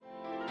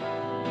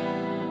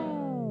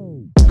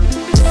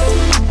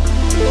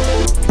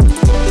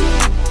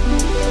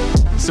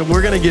So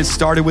we're going to get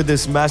started with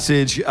this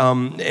message,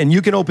 and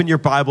you can open your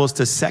Bibles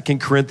to 2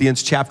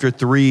 Corinthians chapter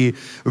 3,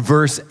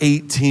 verse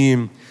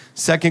 18.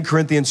 2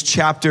 Corinthians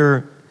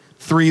chapter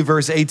 3,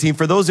 verse 18.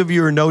 For those of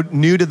you who are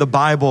new to the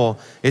Bible,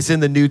 it's in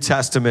the New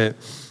Testament.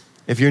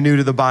 If you're new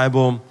to the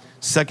Bible,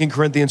 2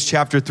 Corinthians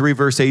chapter 3,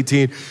 verse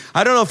 18.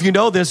 I don't know if you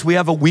know this, we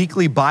have a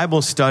weekly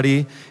Bible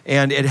study,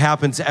 and it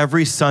happens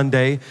every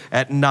Sunday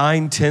at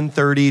 9,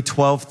 10:30,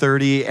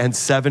 12:30, and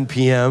 7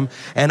 p.m.,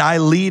 and I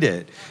lead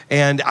it.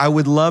 And I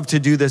would love to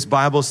do this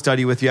Bible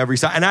study with you every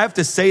Sunday. And I have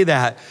to say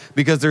that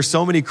because there's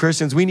so many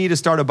Christians. We need to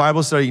start a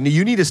Bible study.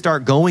 You need to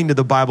start going to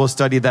the Bible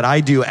study that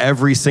I do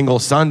every single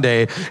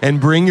Sunday and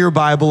bring your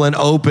Bible and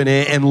open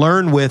it and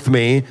learn with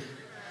me.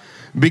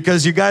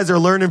 Because you guys are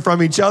learning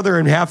from each other,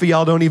 and half of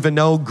y'all don't even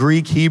know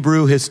Greek,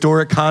 Hebrew,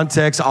 historic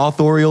context,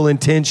 authorial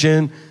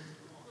intention.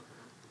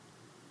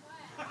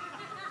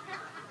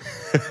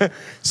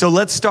 So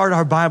let's start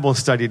our Bible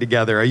study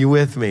together. Are you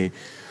with me?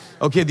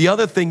 Okay, the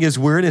other thing is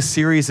we're in a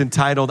series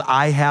entitled,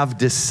 I Have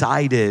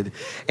Decided.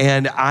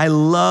 And I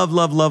love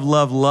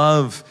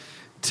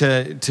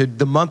to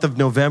the month of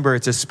November.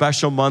 It's a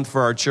special month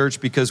for our church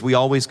because we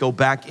always go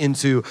back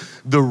into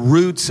the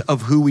roots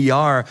of who we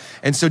are.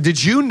 And so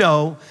did you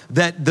know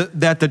that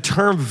the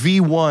term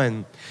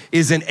V1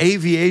 is an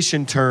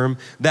aviation term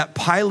that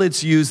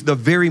pilots use the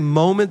very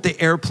moment the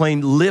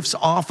airplane lifts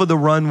off of the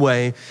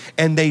runway,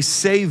 and they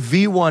say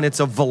V1, it's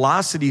a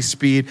velocity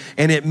speed,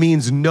 and it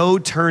means no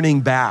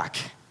turning back.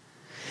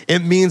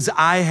 It means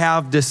I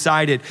have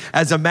decided.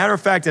 As a matter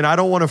of fact, and I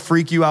don't want to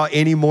freak you out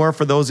anymore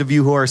for those of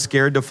you who are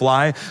scared to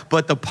fly,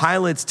 but the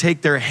pilots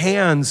take their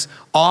hands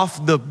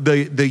off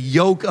the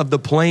yoke of the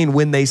plane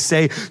when they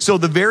say, so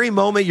the very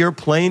moment your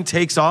plane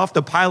takes off,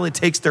 the pilot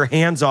takes their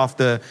hands off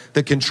the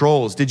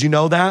controls. Did you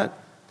know that?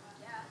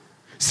 Yeah.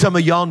 Some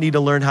of y'all need to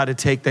learn how to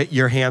take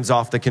your hands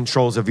off the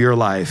controls of your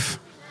life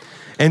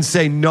and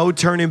say, no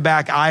turning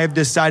back. I have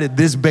decided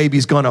this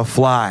baby's gonna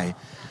fly.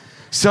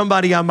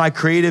 Somebody on my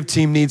creative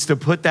team needs to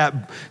put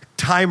that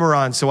timer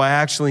on so I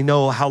actually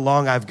know how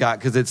long I've got,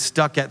 because it's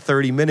stuck at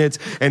 30 minutes.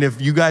 And if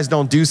you guys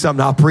don't do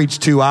something, I'll preach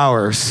 2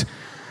 hours.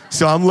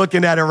 So I'm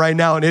looking at it right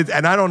now,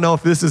 and I don't know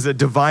if this is a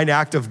divine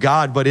act of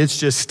God, but it's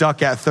just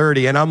stuck at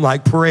 30. And I'm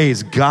like,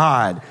 praise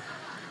God.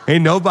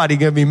 Ain't nobody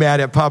gonna be mad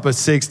at Papa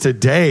Six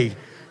today.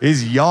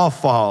 It's y'all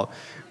fault.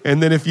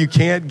 And then if you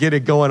can't get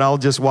it going, I'll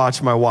just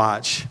watch my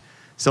watch.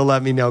 So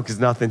let me know, because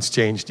nothing's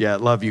changed yet.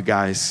 Love you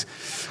guys.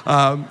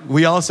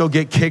 We also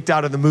get kicked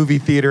out of the movie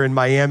theater in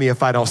Miami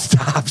if I don't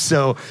stop.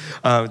 So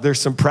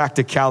there's some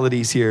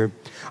practicalities here.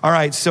 All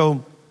right,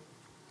 so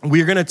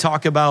we're going to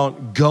talk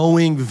about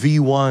going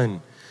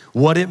V1,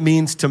 what it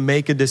means to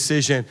make a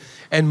decision.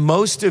 And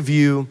most of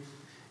you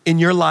in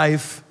your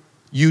life,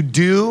 you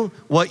do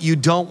what you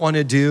don't want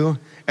to do,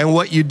 and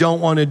what you don't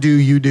want to do,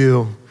 you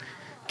do.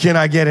 Can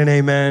I get an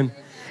amen?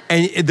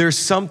 And there's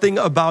something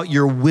about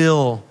your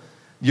will,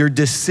 your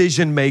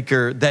decision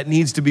maker, that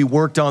needs to be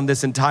worked on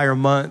this entire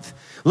month.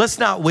 Let's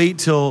not wait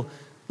till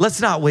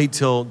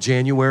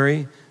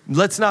January.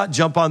 Let's not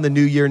jump on the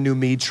new year, new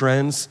me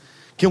trends.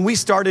 Can we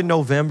start in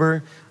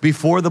November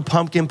before the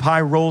pumpkin pie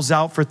rolls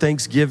out for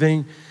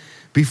Thanksgiving?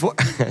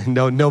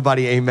 No,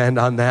 nobody amen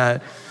on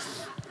that.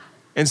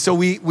 And so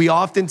we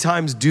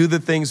oftentimes do the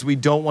things we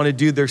don't want to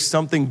do. There's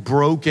something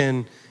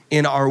broken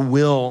in our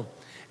will.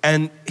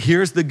 And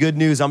here's the good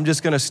news. I'm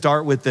just going to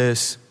start with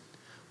this.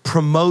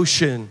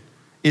 Promotion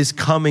is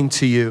coming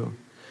to you.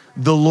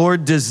 The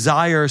Lord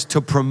desires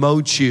to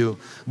promote you.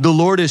 The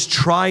Lord is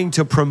trying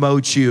to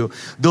promote you.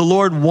 The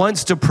Lord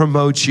wants to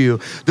promote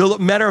you.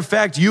 Matter of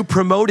fact, you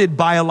promoted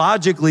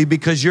biologically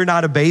because you're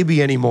not a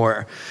baby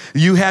anymore.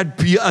 You had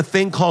a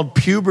thing called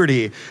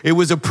puberty. It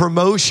was a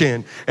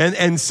promotion.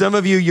 And some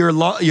of you,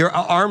 your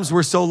arms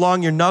were so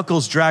long, your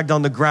knuckles dragged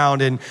on the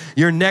ground, and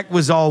your neck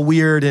was all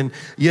weird, and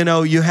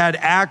you had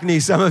acne.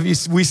 Some of you,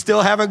 we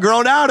still haven't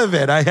grown out of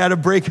it. I had a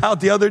breakout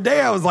the other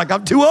day. I was like,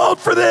 I'm too old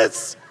for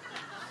this.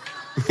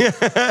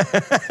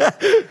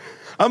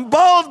 I'm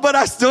bald, but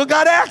I still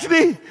got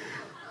acne.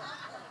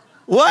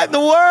 What in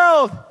the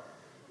world?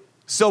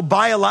 So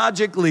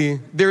biologically,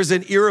 there's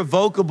an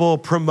irrevocable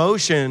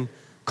promotion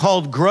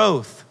called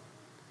growth.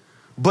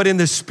 But in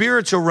the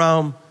spiritual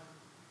realm,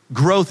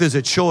 growth is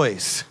a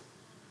choice.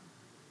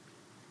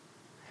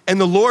 And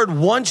the Lord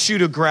wants you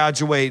to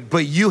graduate,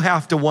 but you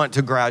have to want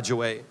to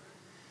graduate.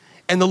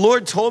 And the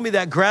Lord told me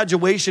that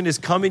graduation is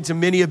coming to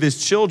many of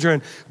his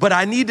children, but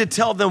I need to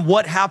tell them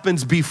what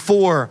happens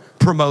before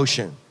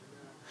promotion.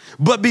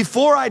 But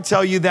before I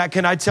tell you that,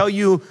 can I tell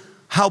you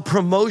how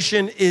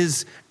promotion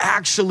is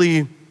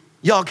actually,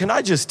 y'all, can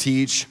I just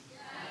teach?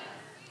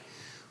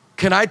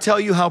 Can I tell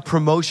you how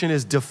promotion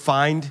is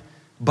defined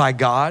by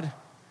God?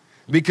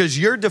 Because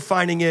you're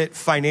defining it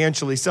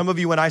financially. Some of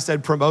you, when I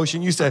said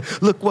promotion, you said,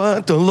 look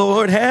what the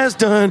Lord has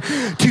done.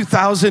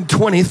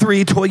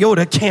 2023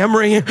 Toyota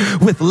Camry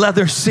with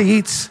leather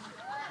seats.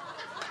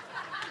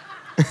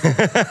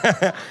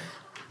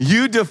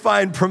 You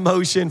define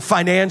promotion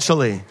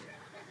financially.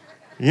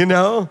 you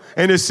know?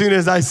 And as soon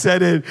as I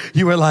said it,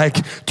 you were like,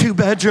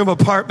 2-bedroom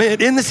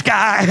apartment in the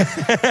sky.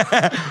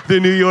 The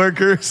New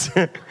Yorkers.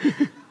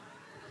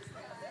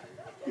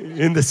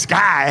 In the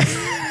sky.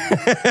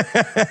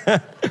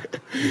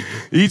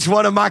 Each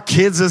one of my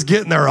kids is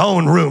getting their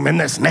own room in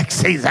this next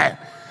season.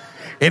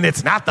 And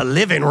it's not the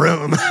living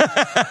room.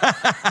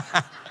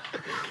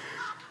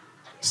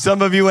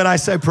 Some of you, when I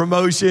say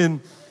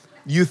promotion,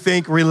 you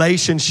think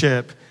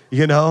relationship,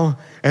 you know?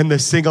 And the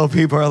single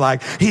people are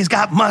like, he's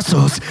got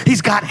muscles,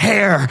 he's got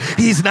hair,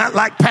 he's not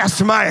like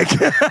Pastor Mike.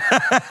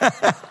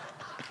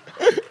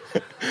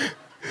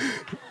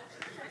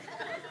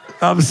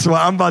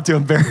 I'm about to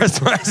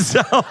embarrass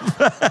myself.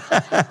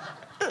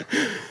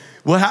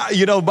 Well,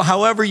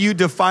 however you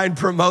define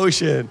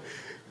promotion.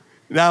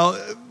 Now,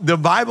 the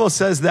Bible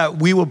says that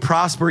we will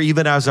prosper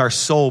even as our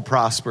soul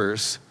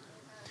prospers.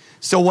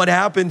 So what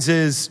happens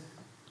is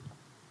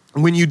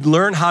when you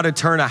learn how to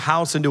turn a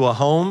house into a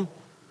home,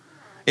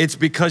 it's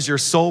because your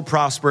soul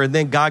prosper, and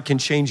then God can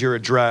change your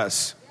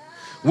address.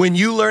 When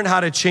you learn how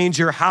to change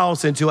your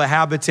house into a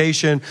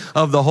habitation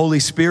of the Holy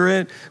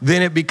Spirit,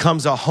 then it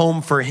becomes a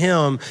home for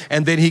Him,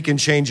 and then He can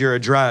change your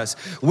address.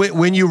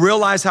 When you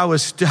realize how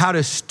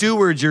to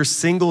steward your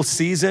single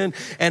season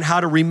and how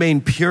to remain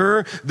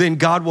pure, then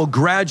God will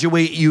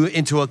graduate you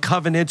into a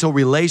covenantal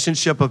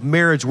relationship of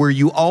marriage where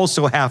you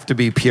also have to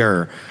be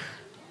pure.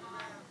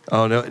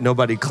 Oh, no,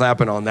 nobody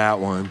clapping on that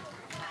one.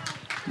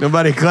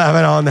 Nobody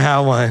clapping on that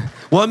one.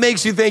 What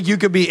makes you think you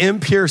could be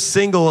impure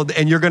single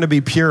and you're going to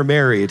be pure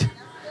married?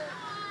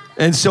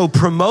 And so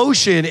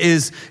promotion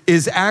is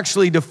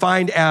actually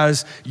defined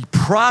as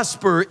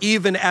prosper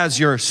even as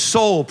your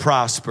soul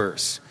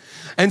prospers.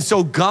 And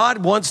so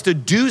God wants to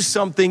do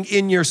something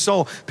in your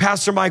soul.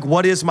 Pastor Mike,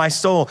 what is my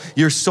soul?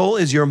 Your soul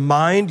is your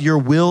mind, your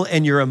will,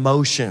 and your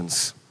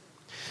emotions.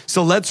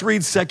 So let's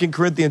read 2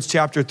 Corinthians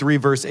chapter 3,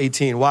 verse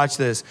 18. Watch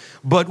this.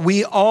 But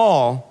we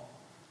all,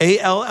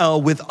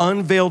 A-L-L, with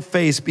unveiled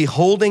face,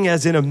 beholding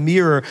as in a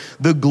mirror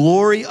the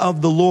glory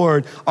of the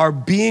Lord, are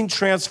being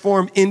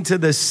transformed into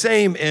the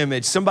same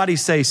image. Somebody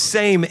say,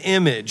 same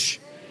image.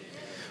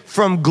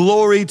 From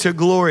glory to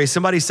glory.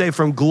 Somebody say,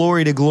 from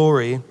glory to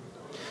glory.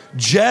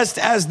 Just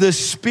as the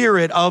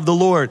Spirit of the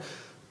Lord.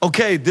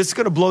 Okay, this is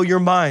going to blow your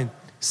mind.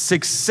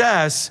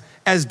 Success,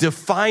 as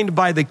defined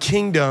by the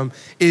kingdom,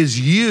 is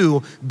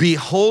you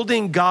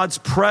beholding God's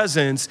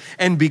presence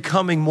and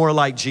becoming more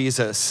like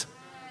Jesus.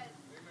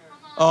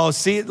 Oh,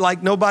 see,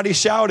 like nobody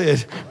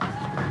shouted.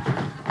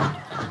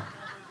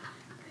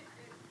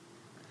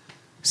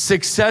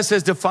 Success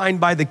as defined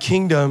by the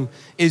kingdom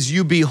is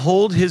you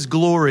behold His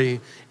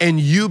glory and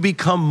you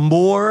become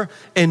more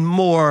and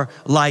more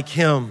like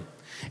Him.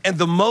 And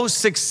the most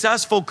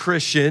successful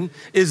Christian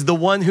is the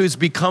one who's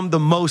become the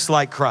most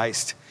like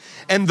Christ.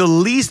 And the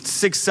least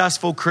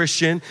successful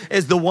Christian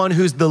is the one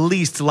who's the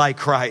least like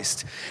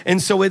Christ.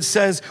 And so it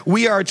says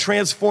we are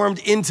transformed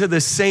into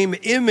the same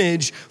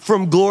image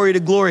from glory to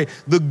glory.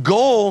 The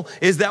goal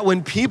is that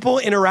when people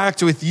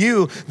interact with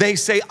you, they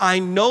say, I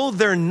know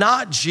they're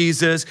not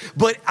Jesus,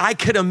 but I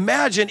could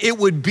imagine it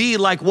would be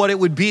like what it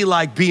would be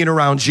like being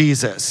around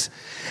Jesus.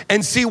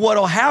 And see,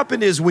 what'll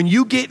happen is when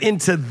you get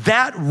into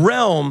that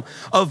realm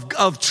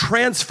of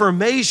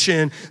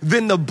transformation,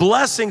 then the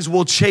blessings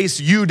will chase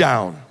you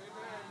down.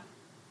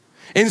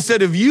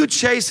 Instead of you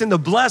chasing the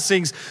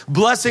blessings,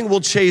 blessing will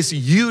chase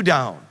you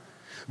down,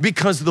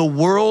 because the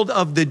world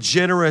of the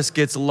generous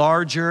gets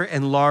larger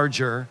and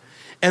larger,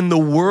 and the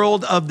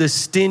world of the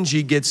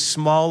stingy gets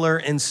smaller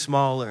and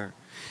smaller.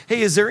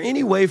 Hey, is there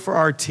any way for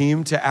our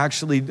team to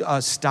actually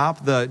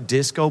stop the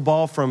disco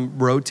ball from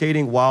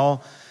rotating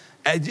while...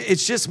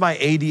 It's just my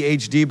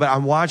ADHD, but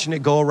I'm watching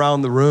it go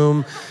around the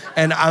room,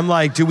 and I'm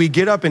like, do we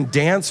get up and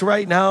dance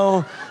right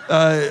now?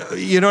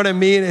 You know what I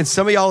mean? And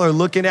some of y'all are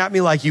looking at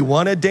me like you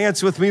want to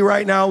dance with me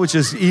right now, which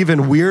is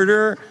even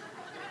weirder.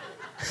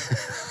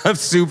 I'm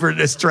super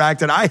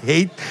distracted. I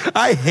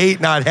hate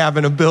not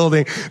having a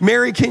building.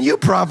 Mary, can you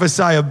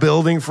prophesy a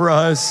building for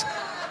us?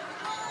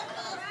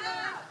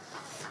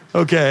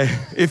 Okay,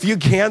 if you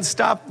can't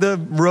stop the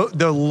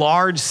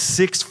large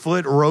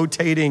 6-foot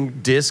rotating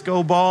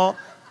disco ball,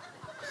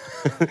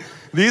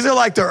 these are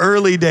like the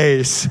early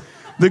days,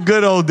 the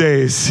good old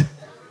days.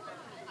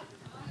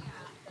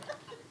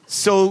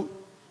 So,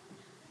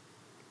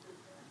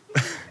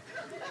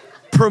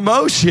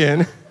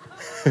 promotion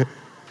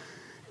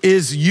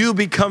is you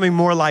becoming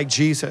more like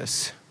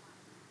Jesus.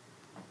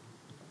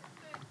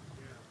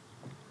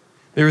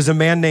 There was a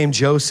man named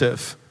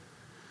Joseph.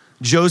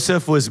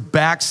 Joseph was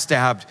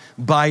backstabbed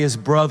by his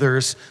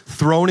brothers,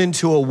 thrown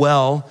into a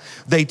well.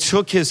 They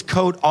took his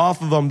coat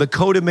off of him, the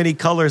coat of many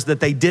colors that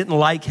they didn't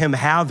like him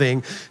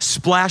having,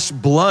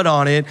 splashed blood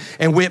on it,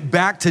 and went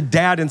back to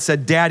dad and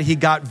said, Dad, he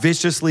got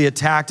viciously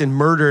attacked and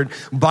murdered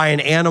by an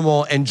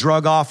animal and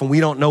drug off, and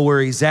we don't know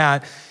where he's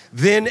at.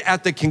 Then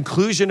at the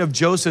conclusion of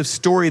Joseph's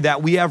story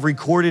that we have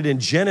recorded in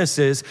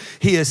Genesis,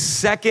 he is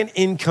second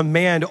in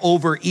command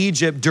over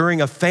Egypt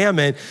during a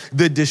famine,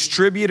 the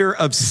distributor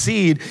of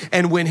seed.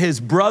 And when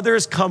his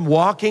brothers come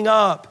walking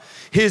up,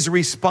 His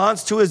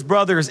response to his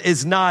brothers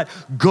is not,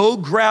 go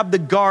grab the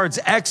guards,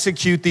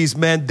 execute these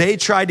men. They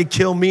tried to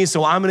kill me,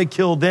 so I'm going to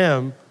kill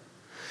them.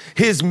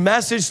 His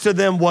message to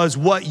them was,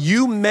 what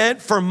you meant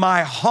for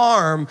my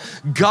harm,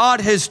 God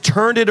has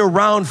turned it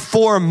around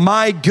for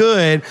my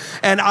good,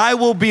 and I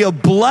will be a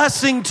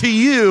blessing to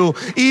you,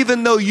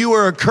 even though you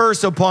are a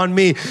curse upon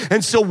me.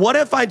 And so what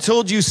if I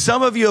told you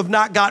some of you have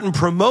not gotten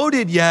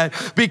promoted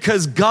yet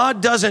because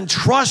God doesn't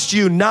trust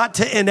you not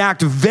to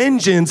enact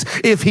vengeance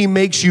if he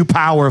makes you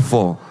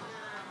powerful?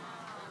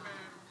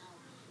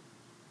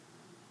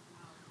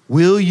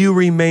 Will you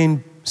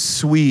remain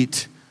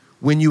sweet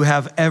when you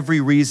have every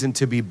reason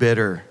to be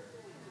bitter?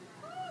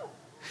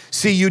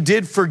 See, you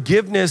did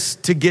forgiveness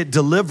to get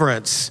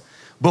deliverance,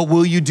 but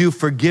will you do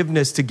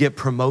forgiveness to get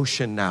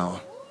promotion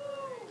now?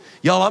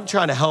 Y'all, I'm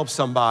trying to help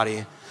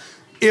somebody.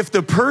 If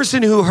the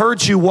person who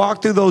hurt you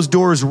walked through those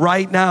doors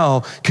right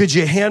now, could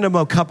you hand them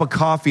a cup of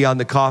coffee on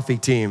the coffee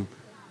team?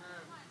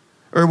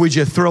 Or would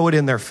you throw it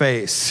in their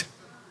face?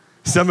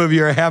 Some of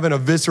you are having a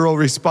visceral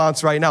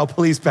response right now.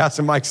 Please,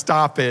 Pastor Mike,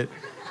 stop it.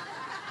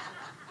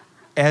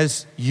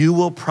 As you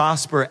will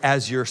prosper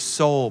as your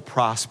soul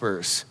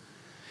prospers.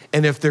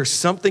 And if there's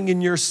something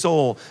in your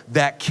soul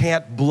that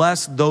can't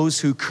bless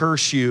those who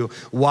curse you,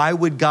 why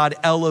would God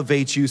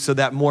elevate you so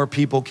that more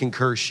people can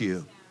curse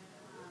you?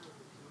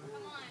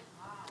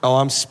 Oh,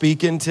 I'm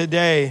speaking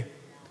today.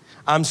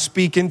 I'm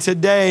speaking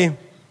today.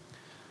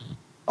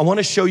 I want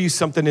to show you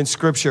something in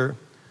Scripture.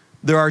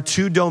 There are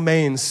two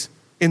domains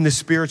in the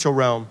spiritual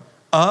realm,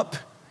 up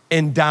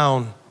and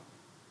down.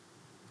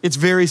 It's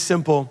very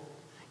simple.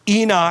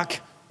 Enoch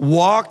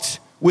walked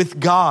with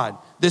God.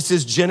 This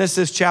is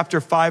Genesis chapter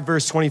 5,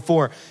 verse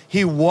 24.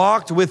 He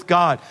walked with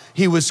God.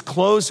 He was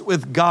close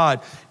with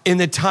God. In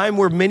the time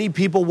where many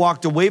people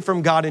walked away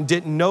from God and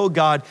didn't know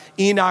God,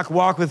 Enoch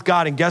walked with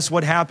God. And guess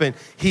what happened?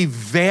 He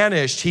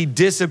vanished. He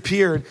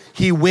disappeared.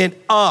 He went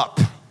up.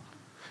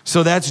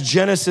 So that's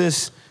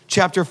Genesis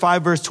chapter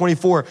 5, verse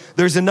 24.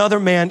 There's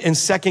another man in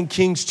 2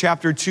 Kings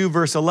chapter 2,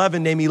 verse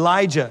 11 named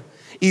Elijah.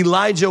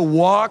 Elijah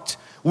walked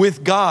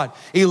with God.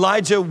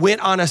 Elijah went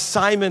on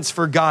assignments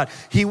for God.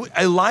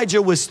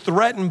 Elijah was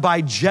threatened by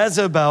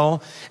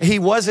Jezebel. He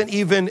wasn't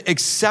even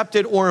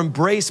accepted or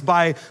embraced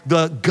by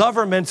the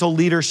governmental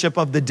leadership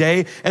of the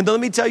day. And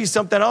let me tell you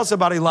something else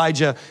about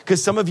Elijah,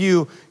 because some of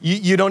you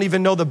don't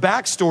even know the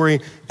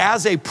backstory.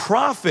 As a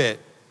prophet,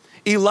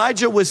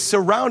 Elijah was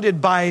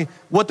surrounded by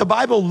what the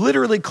Bible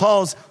literally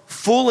calls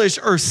foolish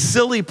or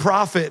silly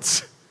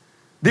prophets.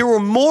 They were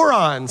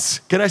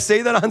morons. Can I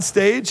say that on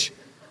stage?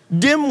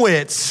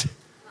 Dimwits.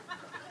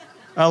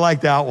 I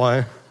like that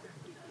one.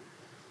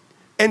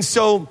 And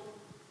so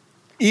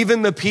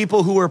even the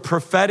people who were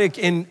prophetic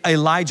in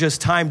Elijah's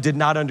time did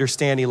not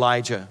understand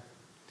Elijah.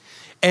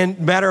 And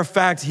matter of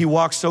fact, he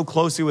walked so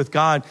closely with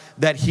God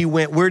that he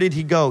went, where did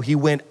he go? He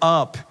went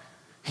up.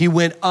 He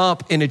went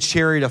up in a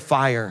chariot of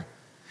fire.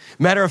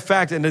 Matter of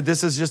fact, and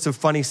this is just a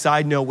funny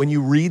side note, when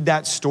you read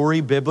that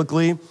story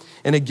biblically,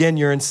 and again,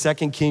 you're in 2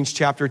 Kings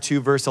chapter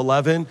 2, verse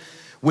 11,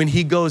 when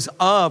he goes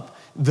up,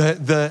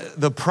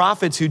 the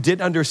prophets who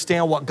didn't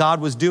understand what God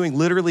was doing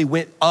literally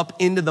went up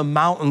into the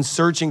mountains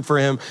searching for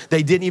him.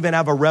 They didn't even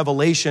have a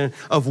revelation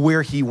of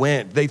where he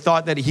went. They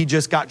thought that he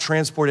just got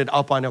transported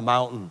up on a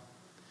mountain.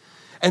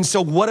 And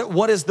so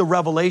what is the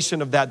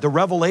revelation of that? The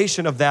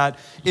revelation of that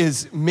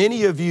is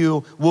many of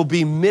you will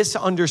be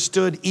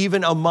misunderstood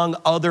even among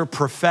other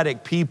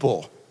prophetic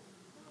people.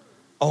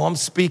 Oh, I'm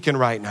speaking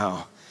right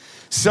now.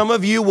 Some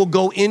of you will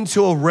go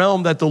into a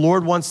realm that the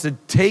Lord wants to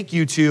take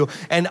you to,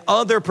 and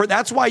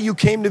that's why you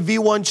came to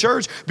V1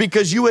 Church,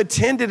 because you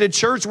attended a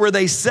church where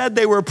they said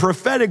they were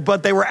prophetic,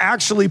 but they were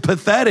actually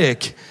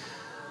pathetic.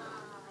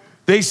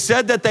 They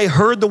said that they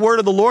heard the word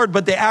of the Lord,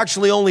 but they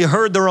actually only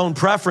heard their own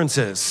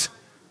preferences.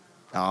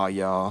 Oh,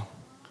 y'all,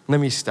 let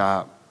me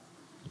stop.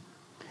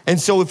 And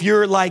so if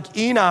you're like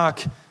Enoch,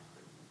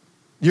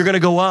 you're going to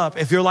go up.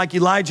 If you're like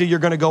Elijah, you're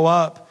going to go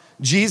up.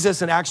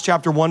 Jesus in Acts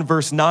chapter 1,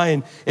 verse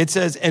 9, it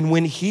says, and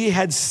when he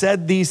had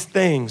said these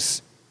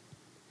things,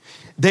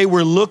 they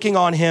were looking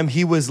on him.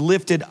 He was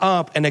lifted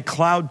up, and a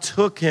cloud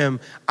took him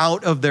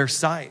out of their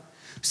sight.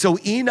 So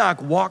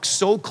Enoch walks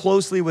so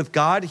closely with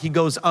God, he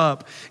goes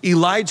up.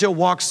 Elijah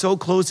walks so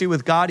closely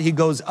with God, he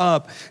goes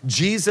up.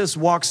 Jesus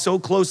walks so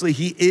closely,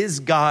 he is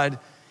God,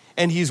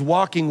 and he's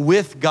walking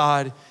with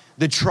God,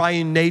 the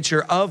triune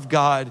nature of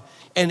God.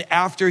 And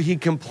after he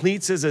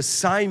completes his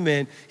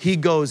assignment, he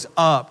goes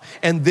up.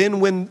 And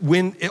then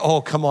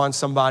oh, come on,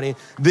 somebody.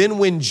 Then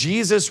when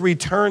Jesus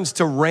returns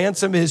to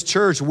ransom his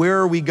church, where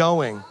are we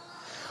going?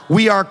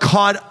 We are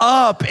caught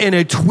up in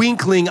a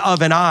twinkling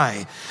of an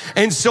eye.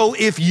 And so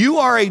if you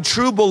are a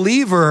true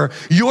believer,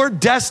 your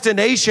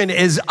destination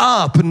is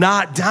up,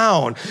 not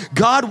down.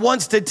 God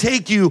wants to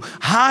take you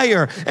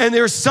higher. And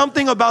there's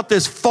something about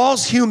this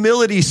false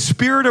humility,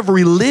 spirit of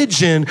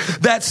religion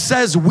that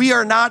says we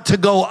are not to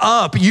go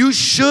up. You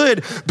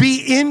should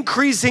be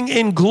increasing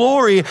in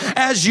glory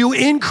as you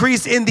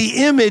increase in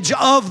the image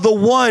of the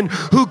one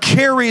who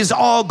carries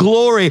all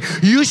glory.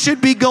 You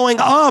should be going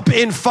up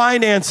in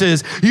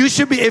finances. You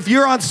should be, if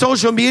you're on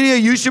social media,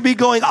 you should be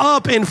going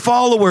up in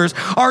followers.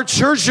 Our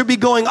church should be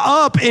going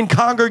up in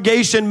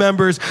congregation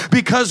members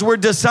because we're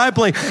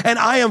discipling. And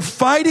I am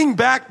fighting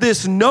back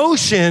this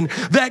notion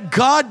that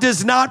God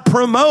does not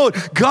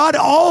promote. God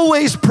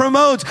always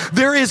promotes.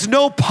 There is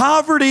no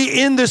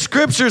poverty in the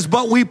scriptures,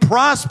 but we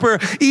prosper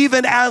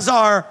even as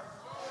our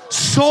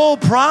soul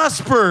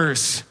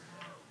prospers.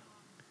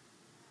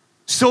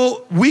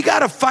 So we got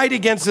to fight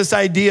against this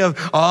idea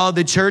of, oh,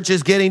 the church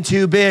is getting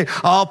too big.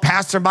 Oh,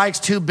 Pastor Mike's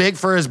too big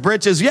for his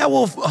britches. Yeah,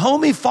 well,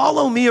 homie,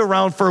 follow me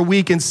around for a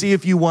week and see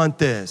if you want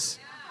this.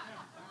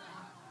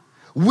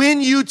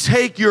 When you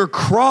take your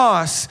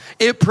cross,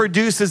 it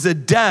produces a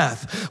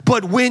death.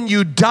 But when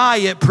you die,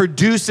 it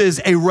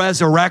produces a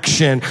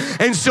resurrection.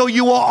 And so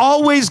you will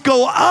always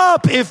go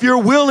up if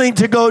you're willing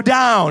to go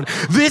down.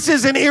 This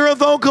is an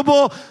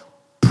irrevocable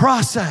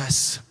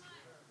process.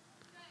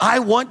 I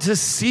want to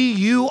see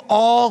you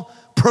all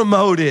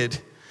promoted.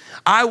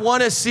 I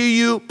want to see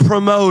you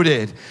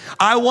promoted.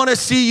 I want to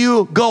see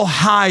you go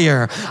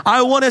higher.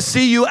 I want to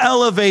see you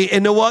elevate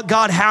into what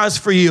God has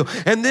for you.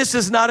 And this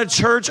is not a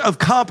church of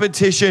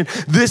competition.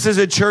 This is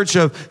a church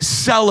of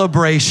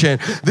celebration.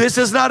 This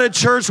is not a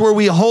church where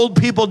we hold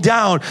people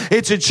down.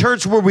 It's a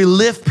church where we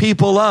lift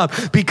people up,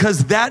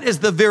 because that is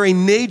the very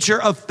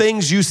nature of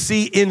things you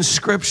see in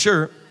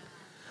Scripture.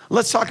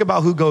 Let's talk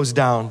about who goes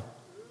down.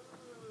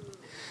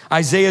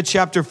 Isaiah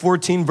chapter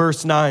 14,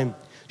 verse 9.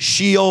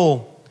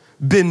 Sheol,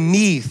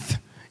 beneath,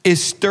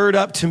 is stirred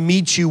up to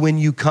meet you when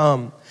you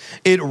come.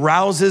 It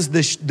rouses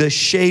the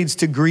shades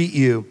to greet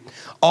you.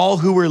 All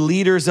who were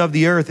leaders of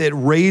the earth, it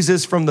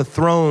raises from the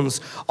thrones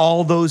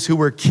all those who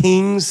were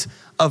kings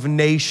of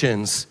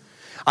nations.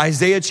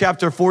 Isaiah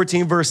chapter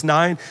 14, verse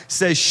 9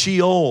 says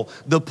Sheol,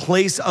 the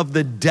place of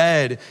the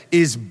dead,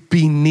 is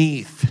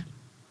beneath.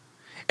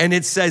 And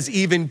it says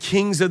even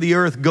kings of the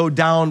earth go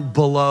down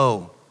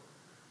below.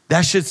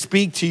 That should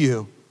speak to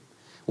you.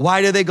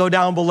 Why do they go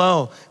down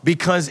below?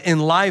 Because in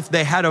life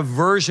they had a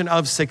version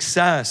of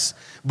success,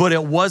 but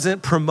it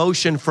wasn't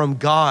promotion from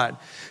God.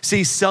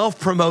 See,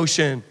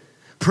 self-promotion,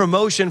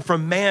 promotion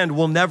from man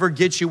will never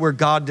get you where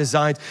God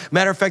designs.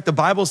 Matter of fact, the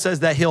Bible says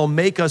that he'll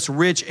make us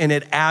rich and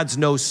it adds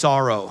no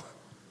sorrow.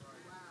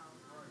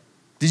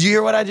 Did you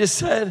hear what I just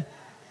said?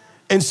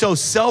 And so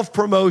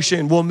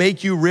self-promotion will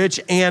make you rich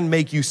and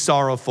make you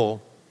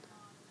sorrowful.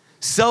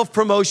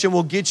 Self-promotion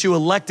will get you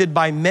elected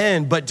by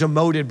men, but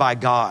demoted by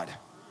God.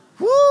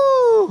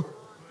 Woo!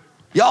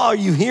 Y'all, are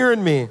you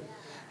hearing me?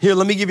 Here,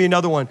 let me give you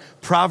another one.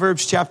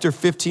 Proverbs chapter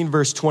 15,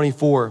 verse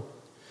 24.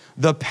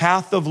 The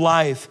path of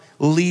life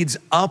leads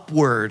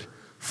upward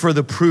for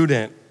the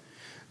prudent,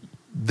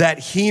 that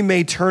he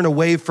may turn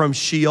away from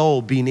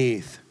Sheol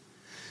beneath.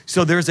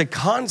 So there's a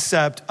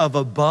concept of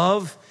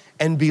above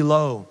and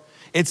below.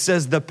 It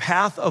says the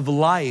path of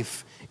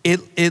life,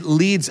 it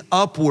leads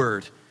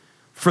upward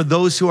for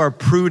those who are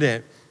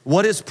prudent.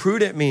 What does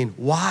prudent mean?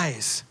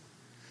 Wise.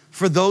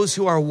 For those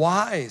who are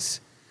wise.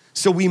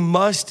 So we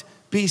must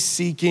be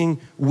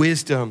seeking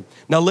wisdom.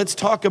 Now let's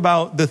talk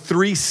about the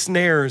 3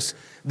 snares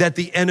that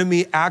the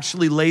enemy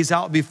actually lays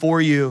out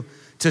before you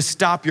to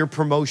stop your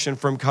promotion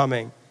from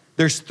coming.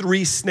 There's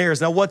 3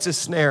 snares. Now what's a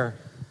snare?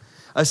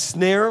 A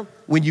snare,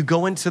 when you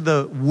go into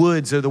the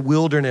woods or the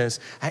wilderness.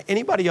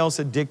 Anybody else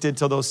addicted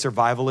to those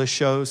survivalist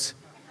shows?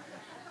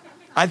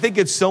 I think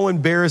it's so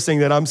embarrassing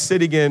that I'm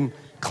sitting in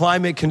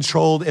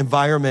climate-controlled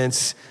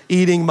environments,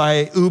 eating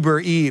my Uber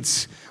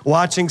Eats,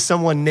 watching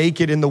someone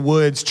naked in the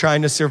woods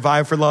trying to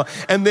survive for long.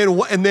 And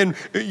then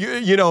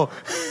you know,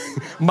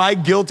 my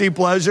guilty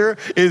pleasure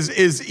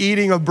is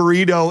eating a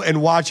burrito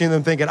and watching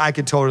them thinking, I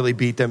could totally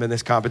beat them in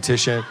this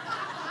competition.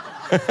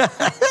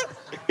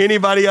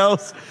 Anybody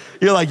else?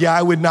 You're like, yeah,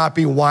 I would not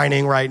be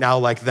whining right now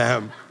like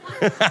them.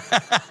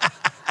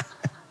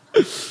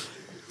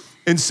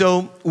 And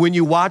so when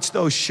you watch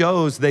those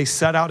shows, they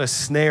set out a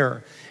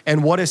snare.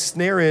 And what a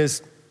snare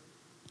is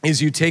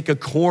you take a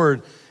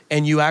cord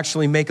and you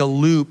actually make a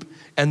loop.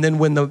 And then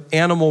when the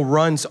animal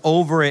runs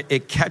over it,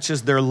 it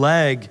catches their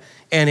leg.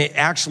 And it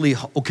actually,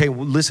 okay,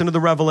 listen to the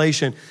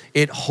revelation.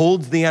 It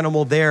holds the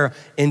animal there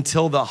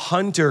until the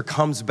hunter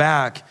comes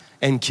back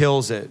and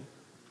kills it.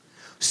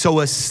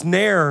 So a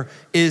snare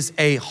is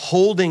a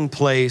holding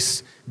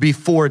place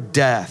before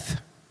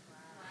death.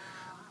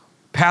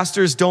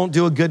 Pastors don't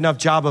do a good enough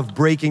job of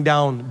breaking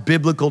down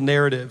biblical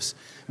narratives.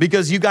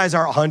 Because you guys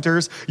are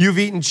hunters. You've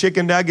eaten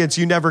chicken nuggets.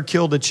 You never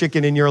killed a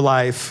chicken in your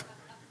life.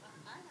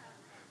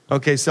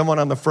 Okay, someone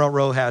on the front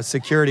row has.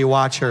 Security,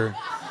 watch her.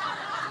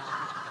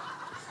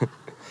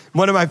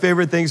 One of my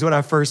favorite things when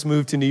I first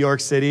moved to New York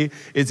City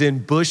is in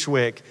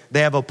Bushwick.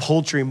 They have a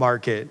poultry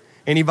market.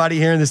 Anybody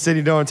here in the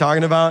city know what I'm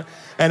talking about?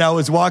 And I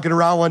was walking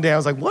around one day. I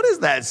was like, what is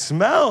that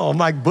smell? I'm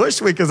like,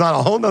 Bushwick is on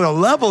a whole nother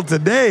level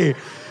today.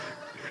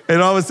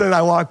 And all of a sudden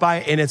I walk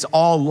by and it's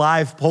all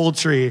live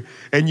poultry.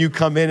 And you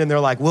come in and they're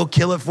like, we'll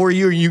kill it for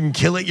you or you can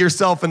kill it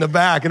yourself in the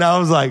back. And I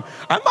was like,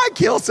 I might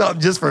kill something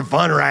just for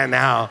fun right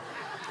now.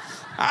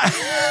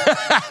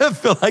 I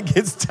feel like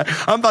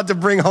I'm about to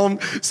bring home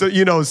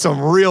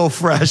some real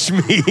fresh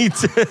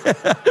meat.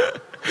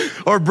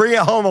 Or bring it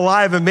home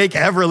alive and make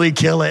Everly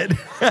kill it.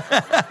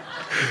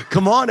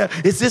 Come on,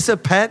 is this a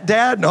pet,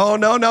 Dad?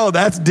 No,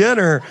 that's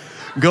dinner.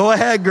 Go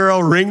ahead,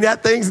 girl, wring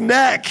that thing's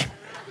neck.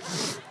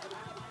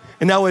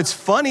 And now it's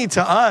funny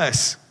to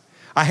us.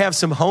 I have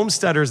some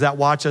homesteaders that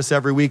watch us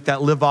every week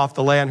that live off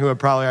the land who are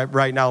probably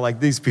right now like,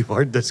 these people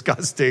are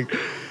disgusting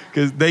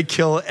because they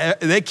kill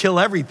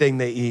everything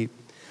they eat.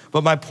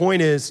 But my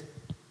point is,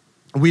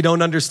 we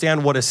don't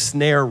understand what a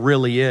snare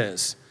really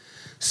is.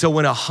 So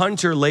when a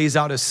hunter lays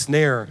out a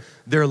snare,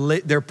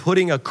 they're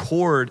putting a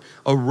cord,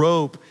 a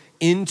rope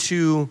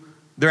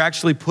they're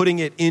actually putting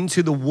it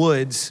into the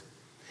woods.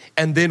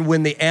 And then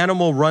when the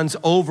animal runs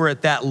over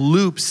it, that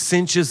loop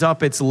cinches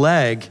up its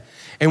leg.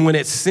 And when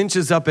it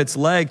cinches up its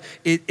leg,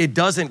 it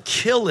doesn't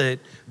kill it,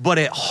 but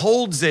it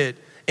holds it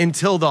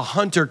until the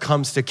hunter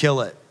comes to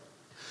kill it.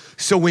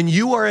 So when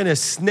you are in a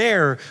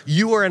snare,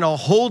 you are in a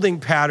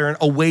holding pattern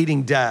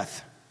awaiting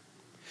death.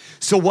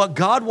 So what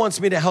God wants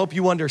me to help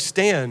you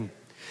understand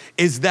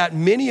is that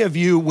many of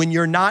you, when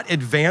you're not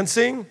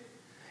advancing,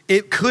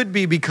 it could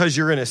be because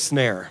you're in a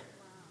snare.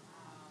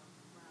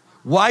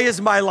 Why is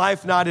my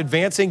life not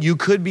advancing? You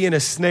could be in a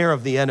snare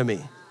of the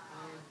enemy.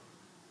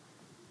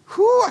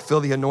 Whew, I feel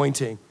the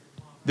anointing.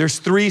 There's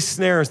 3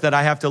 snares that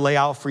I have to lay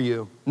out for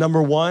you.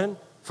 Number 1,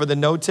 for the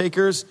note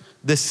takers,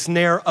 the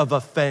snare of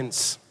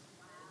offense.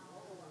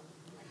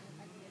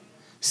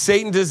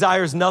 Satan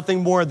desires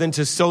nothing more than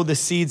to sow the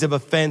seeds of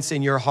offense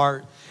in your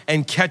heart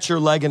and catch your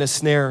leg in a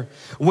snare.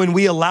 When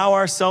we allow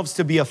ourselves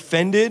to be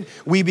offended,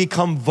 we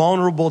become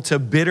vulnerable to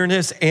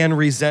bitterness and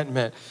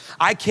resentment.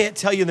 I can't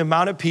tell you the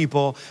amount of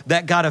people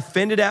that got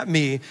offended at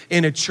me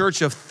in a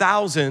church of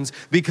thousands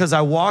because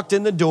I walked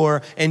in the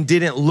door and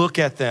didn't look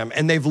at them.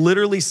 And they've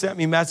literally sent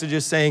me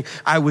messages saying,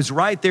 I was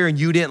right there and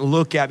you didn't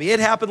look at me. It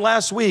happened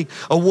last week.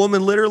 A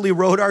woman literally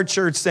wrote our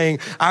church saying,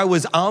 I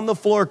was on the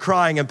floor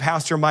crying and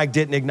Pastor Mike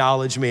didn't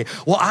acknowledge me.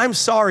 Well, I'm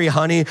sorry,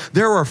 honey.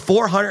 There were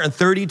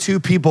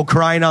 432 people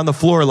crying on the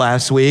floor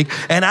last week,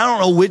 and I don't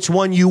know which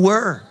one you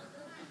were.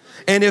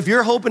 And if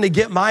you're hoping to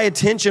get my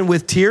attention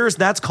with tears,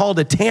 that's called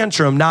a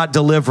tantrum, not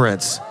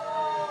deliverance.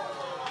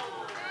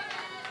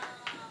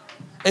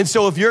 And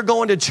so if you're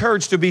going to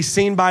church to be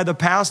seen by the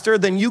pastor,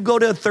 then you go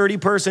to a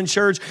 30-person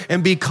church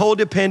and be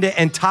codependent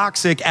and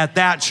toxic at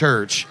that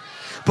church.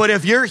 But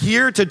if you're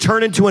here to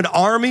turn into an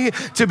army,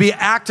 to be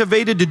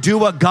activated to do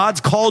what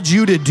God's called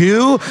you to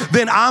do,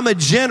 then I'm a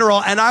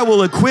general and I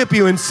will equip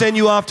you and send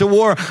you off to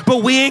war.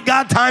 But we ain't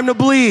got time to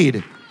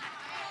bleed.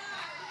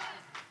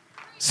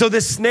 So the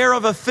snare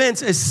of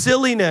offense is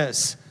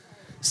silliness.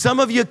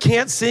 Some of you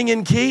can't sing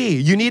in key.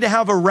 You need to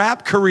have a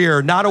rap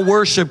career, not a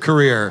worship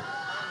career.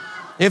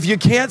 If you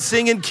can't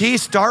sing in key,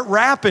 start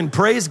rapping.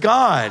 Praise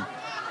God.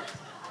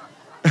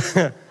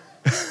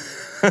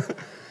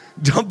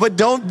 But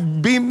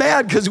don't be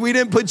mad because we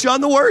didn't put you on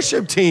the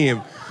worship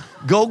team.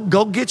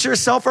 Go get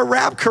yourself a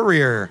rap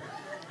career.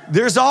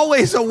 There's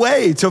always a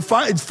way to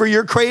find for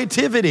your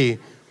creativity.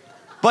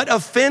 But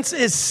offense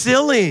is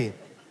silly.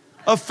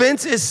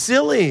 Offense is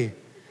silly.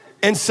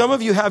 And some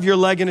of you have your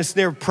leg in a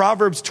snare.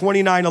 Proverbs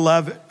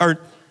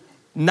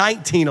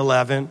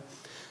 19:11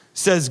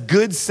 says,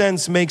 good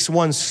sense makes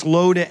one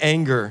slow to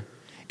anger,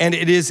 and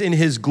it is in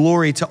his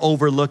glory to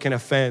overlook an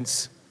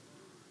offense.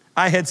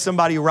 I had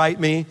somebody write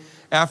me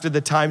after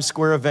the Times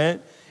Square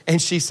event,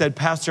 and she said,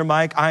 Pastor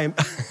Mike, I'm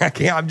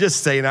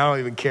just saying, I don't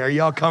even care.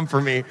 Y'all come for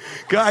me.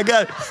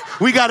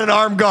 We got an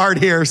armed guard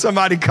here.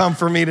 Somebody come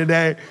for me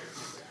today.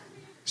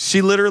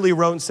 She literally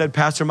wrote and said,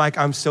 Pastor Mike,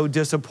 I'm so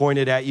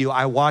disappointed at you.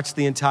 I watched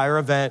the entire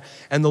event,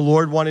 and the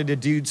Lord wanted to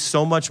do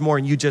so much more,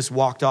 and you just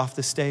walked off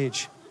the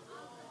stage.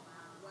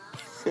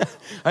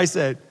 I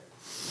said,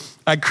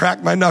 I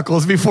cracked my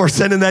knuckles before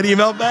sending that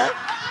email back.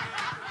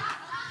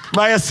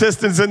 My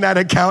assistant's in that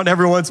account.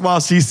 Every once in a while,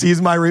 she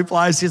sees my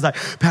replies. She's like,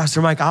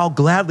 Pastor Mike, I'll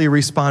gladly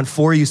respond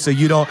for you so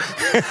you don't.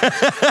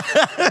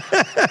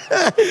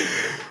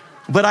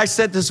 But I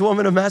sent this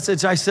woman a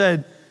message. I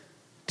said,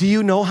 do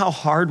you know how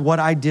hard what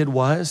I did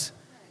was?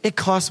 It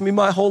cost me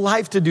my whole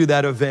life to do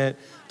that event.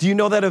 Do you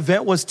know that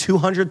event was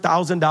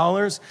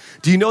 $200,000?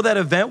 Do you know that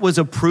event was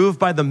approved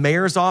by the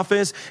mayor's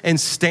office and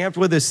stamped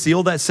with a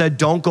seal that said,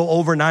 don't go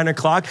over 9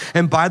 o'clock?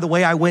 And by the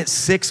way, I went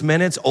 6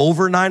 minutes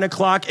over 9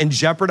 o'clock and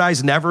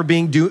jeopardized never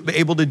being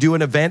able to do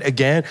an event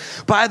again.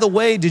 By the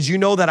way, did you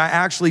know that I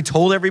actually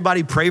told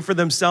everybody pray for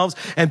themselves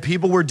and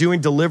people were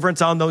doing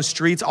deliverance on those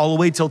streets all the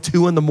way till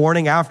 2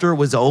 a.m. after it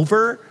was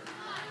over?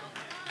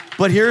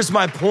 But here's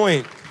my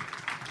point.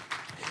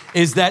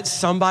 Is that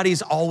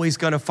somebody's always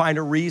going to find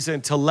a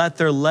reason to let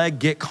their leg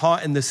get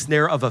caught in the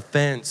snare of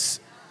offense.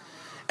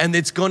 And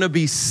it's going to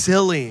be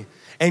silly.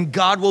 And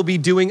God will be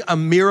doing a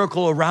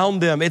miracle around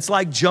them. It's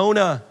like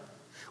Jonah.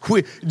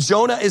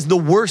 Jonah is the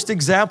worst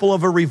example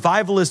of a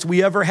revivalist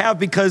we ever have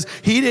because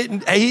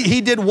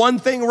he did one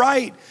thing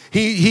right.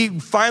 He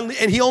finally,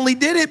 and he only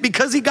did it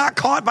because he got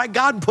caught by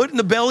God and put in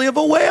the belly of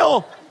a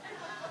whale.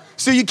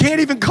 So you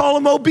can't even call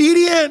him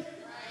obedient.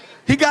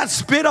 He got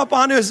spit up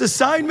on his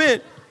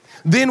assignment.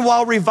 Then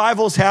while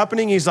revival's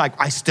happening, he's like,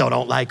 I still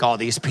don't like all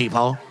these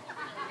people.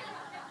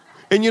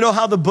 And you know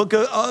how the book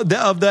of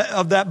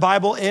that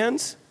Bible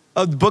ends?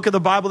 The book of the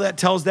Bible that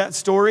tells that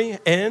story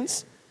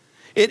ends?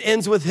 It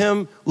ends with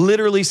him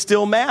literally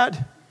still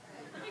mad.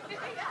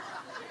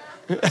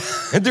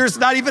 There's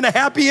not even a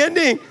happy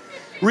ending.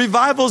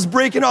 Revival's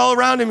breaking all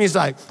around him. He's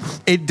like,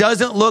 it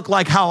doesn't look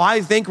like how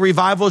I think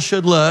revival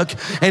should look,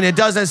 and it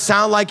doesn't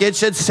sound like it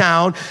should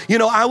sound. You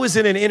know, I was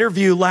in an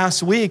interview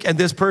last week, and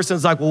this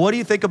person's like, well, what do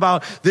you think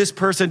about this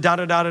person,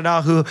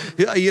 who,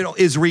 you know,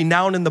 is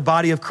renowned in the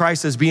body of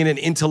Christ as being an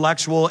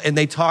intellectual, and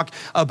they talk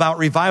about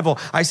revival.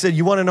 I said,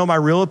 you want to know my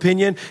real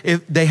opinion?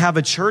 If they have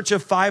a church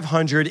of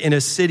 500 in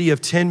a city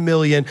of 10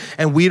 million,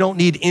 and we don't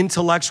need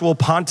intellectual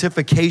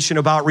pontification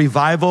about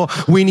revival.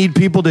 We need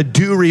people to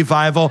do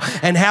revival,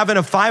 and having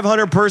a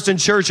 500-person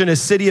church in a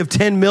city of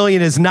 10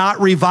 million is not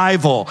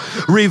revival.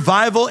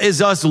 Revival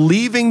is us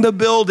leaving the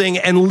building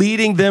and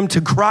leading them to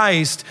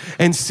Christ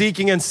and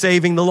seeking and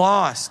saving the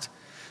lost.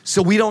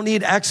 So we don't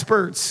need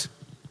experts.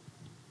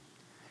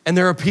 And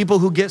there are people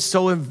who get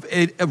so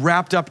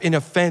wrapped up in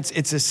offense.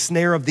 It's a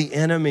snare of the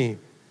enemy.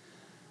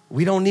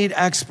 We don't need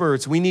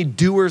experts. We need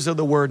doers of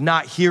the word,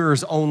 not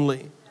hearers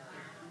only.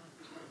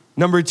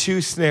 Number 2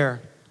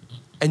 snare.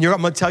 And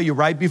I'm going to tell you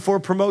right before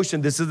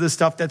promotion, this is the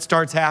stuff that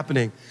starts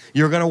happening.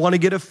 You're going to want to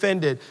get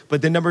offended.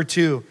 But then number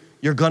 2,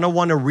 you're going to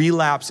want to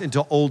relapse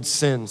into old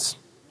sins.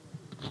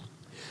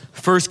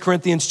 1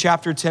 Corinthians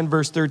chapter 10,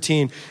 verse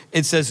 13,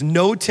 it says,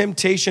 no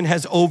temptation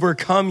has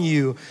overcome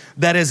you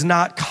that is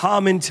not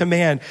common to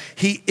man.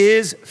 He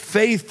is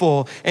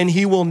faithful, and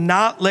he will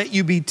not let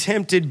you be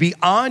tempted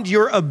beyond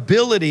your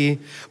ability,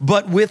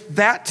 but with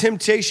that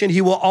temptation,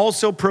 he will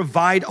also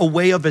provide a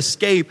way of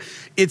escape.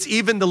 It's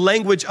even the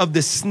language of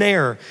the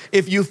snare.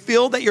 If you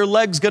feel that your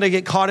leg's gonna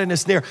get caught in a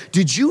snare,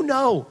 did you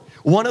know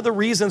one of the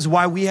reasons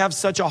why we have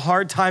such a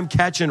hard time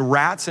catching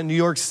rats in New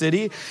York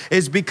City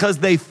is because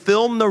they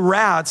film the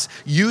rats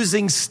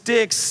using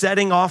sticks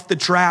setting off the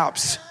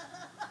traps.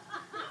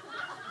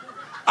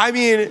 I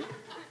mean,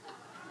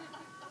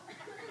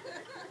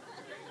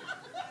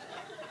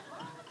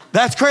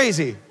 that's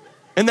crazy.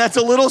 And that's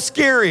a little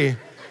scary.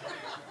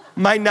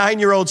 My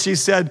 9-year-old, she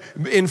said,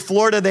 in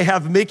Florida they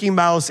have Mickey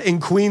Mouse,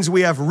 in Queens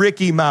we have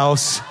Ricky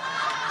Mouse.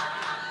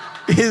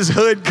 His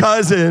hood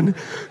cousin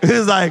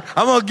is like,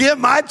 I'm gonna get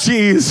my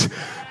cheese,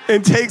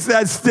 and takes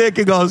that stick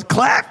and goes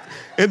clap,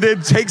 and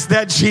then takes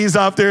that cheese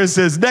off there and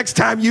says, next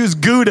time use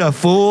Gouda,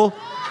 fool.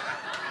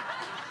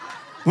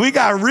 We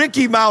got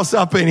Ricky Mouse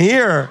up in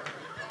here.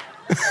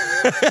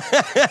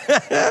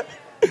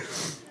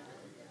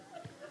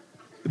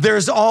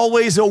 There's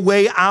always a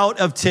way out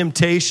of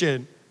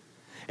temptation.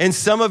 And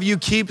some of you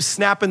keep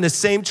snapping the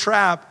same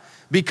trap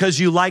because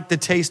you like the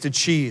taste of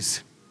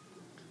cheese.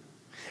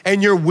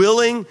 And you're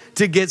willing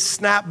to get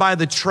snapped by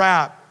the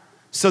trap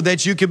so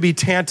that you can be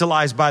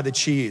tantalized by the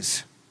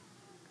cheese.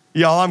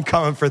 Y'all, I'm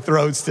coming for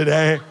throats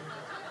today.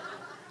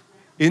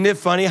 Isn't it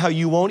funny how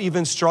you won't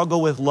even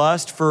struggle with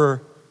lust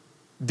for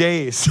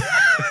days,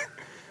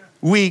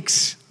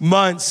 weeks,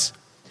 months,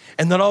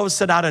 and then all of a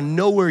sudden out of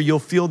nowhere, you'll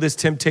feel this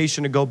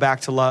temptation to go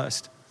back to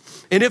lust.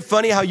 Isn't it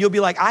funny how you'll be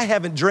like, I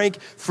haven't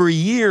drank for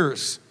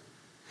years.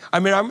 I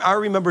mean, I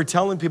remember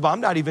telling people,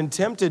 I'm not even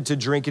tempted to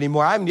drink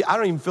anymore. I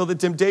don't even feel the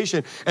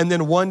temptation. And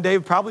then one day,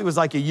 probably was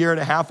like a year and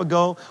a half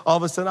ago, all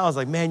of a sudden I was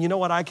like, man, you know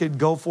what I could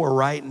go for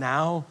right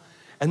now?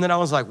 And then I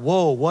was like,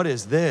 whoa, what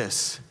is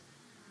this?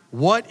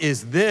 What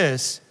is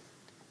this?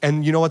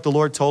 And you know what the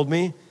Lord told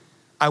me?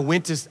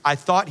 I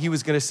thought he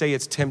was gonna say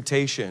it's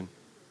temptation.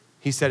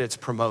 He said it's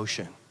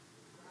promotion.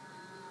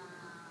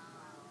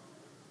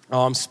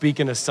 Oh, I'm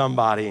speaking to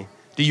somebody.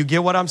 Do you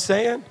get what I'm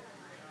saying?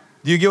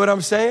 Do you get what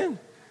I'm saying?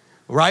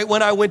 Right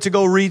when I went to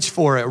go reach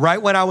for it,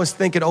 right when I was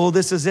thinking, oh,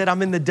 this is it.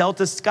 I'm in the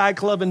Delta Sky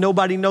Club and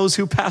nobody knows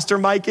who Pastor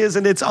Mike is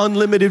and it's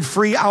unlimited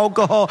free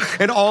alcohol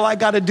and all I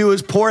got to do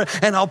is pour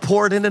it and I'll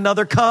pour it in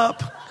another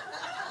cup.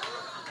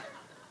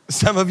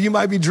 Some of you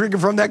might be drinking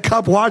from that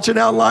cup watching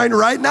online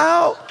right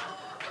now.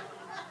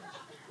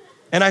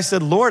 And I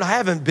said, Lord, I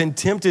haven't been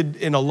tempted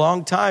in a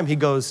long time. He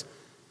goes,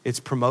 it's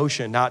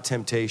promotion, not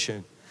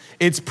temptation.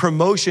 It's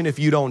promotion if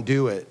you don't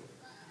do it.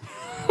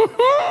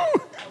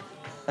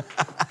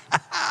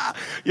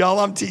 Y'all,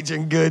 I'm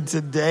teaching good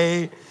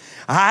today.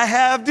 I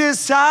have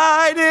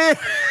decided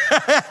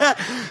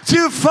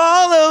to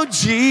follow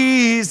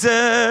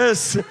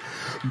Jesus.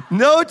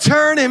 No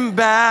turning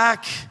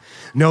back.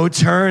 No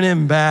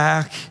turning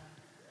back.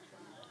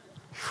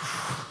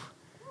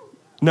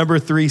 Number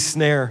 3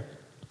 snare.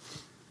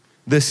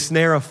 The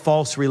snare of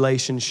false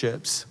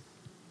relationships.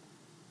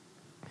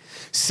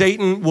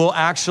 Satan will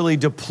actually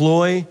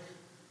deploy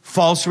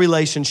false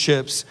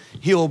relationships.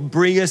 He'll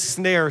bring a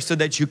snare so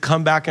that you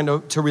come back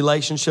into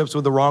relationships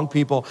with the wrong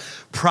people.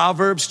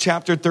 Proverbs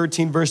chapter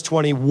 13, verse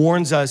 20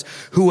 warns us,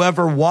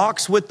 whoever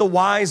walks with the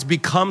wise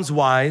becomes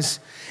wise,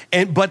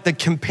 but the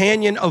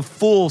companion of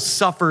fools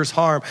suffers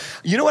harm.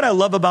 You know what I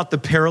love about the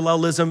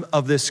parallelism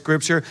of this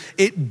scripture?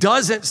 It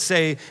doesn't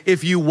say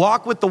if you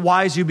walk with the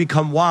wise, you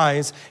become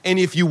wise, and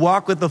if you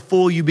walk with the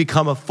fool, you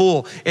become a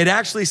fool. It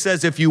actually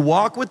says if you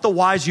walk with the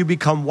wise, you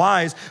become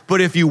wise,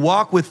 but if you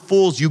walk with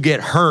fools, you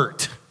get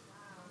hurt.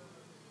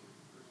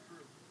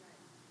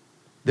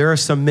 There are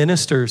some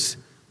ministers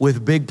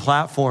with big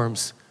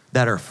platforms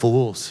that are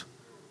fools.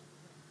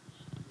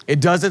 It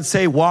doesn't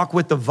say walk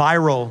with the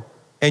viral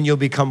and you'll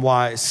become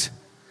wise,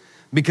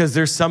 because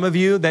there's some of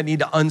you that need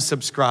to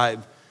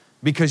unsubscribe,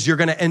 because you're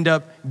gonna end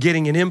up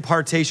getting an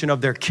impartation of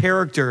their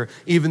character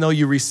even though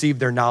you received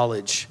their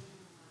knowledge.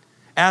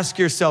 Ask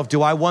yourself,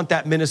 do I want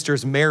that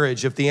minister's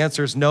marriage? If the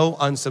answer is no,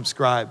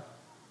 unsubscribe.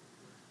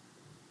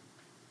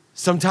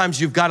 Sometimes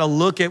you've got to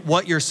look at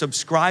what you're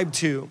subscribed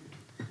to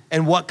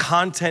and what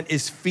content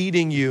is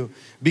feeding you,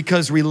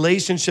 because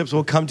relationships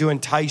will come to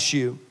entice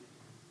you.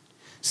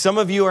 Some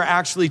of you are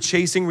actually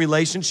chasing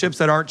relationships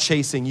that aren't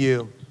chasing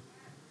you.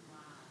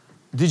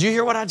 Did you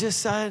hear what I just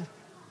said?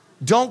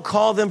 Don't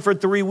call them for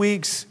 3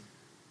 weeks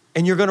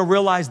and you're gonna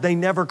realize they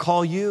never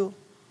call you.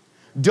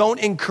 Don't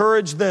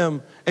encourage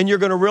them and you're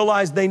gonna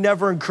realize they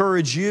never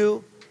encourage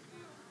you.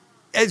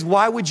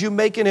 Why would you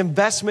make an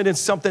investment in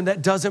something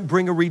that doesn't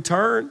bring a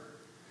return?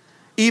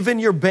 Even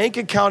your bank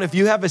account, if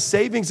you have a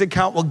savings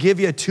account, will give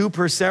you a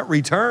 2%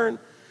 return.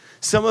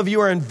 Some of you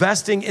are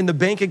investing in the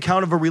bank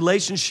account of a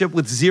relationship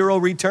with 0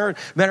 return.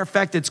 Matter of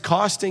fact, it's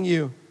costing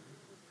you.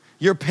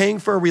 You're paying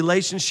for a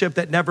relationship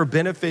that never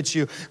benefits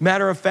you.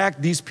 Matter of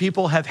fact, these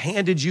people have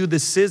handed you the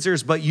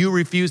scissors, but you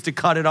refuse to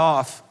cut it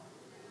off.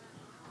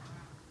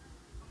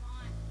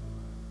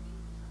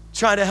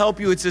 Trying to help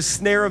you, it's a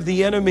snare of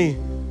the enemy.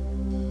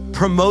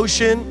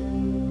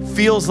 Promotion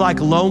feels like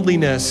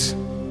loneliness.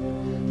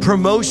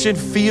 Promotion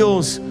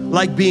feels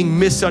like being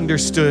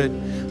misunderstood.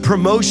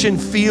 Promotion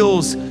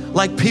feels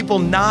like people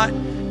not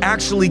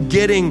actually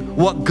getting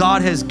what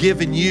God has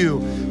given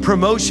you.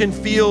 Promotion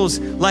feels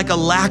like a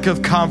lack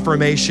of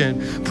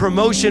confirmation.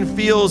 Promotion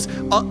feels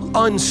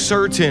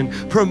uncertain.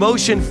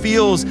 Promotion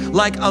feels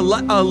like a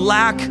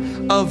lack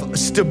of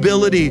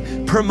stability.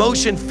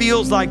 Promotion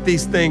feels like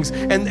these things.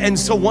 And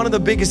so one of the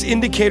biggest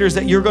indicators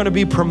that you're going to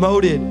be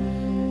promoted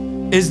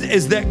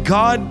is that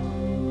God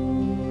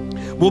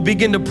will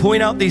begin to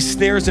point out these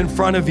snares in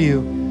front of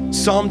you.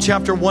 Psalm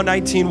chapter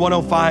 119,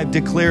 105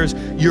 declares,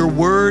 your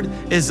word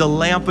is a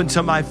lamp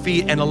unto my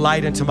feet and a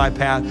light unto my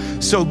path.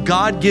 So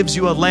God gives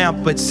you a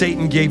lamp, but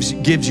Satan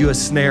gives you a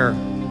snare.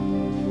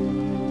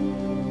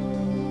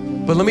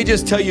 But let me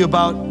just tell you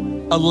about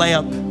a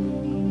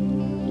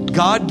lamp.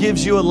 God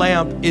gives you a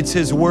lamp, it's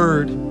his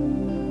word,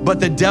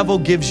 but the devil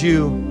gives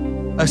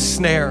you a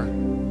snare.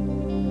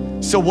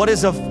 So what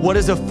is a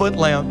foot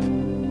lamp?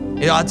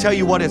 I'll tell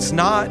you what it's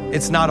not.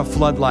 It's not a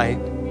floodlight.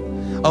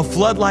 A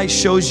floodlight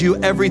shows you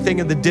everything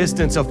in the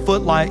distance. A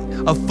foot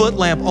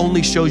lamp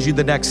only shows you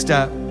the next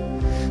step.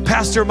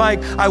 Pastor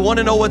Mike, I want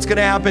to know what's going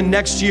to happen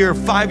next year,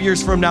 5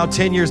 years from now,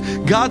 10 years.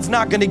 God's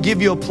not going to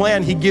give you a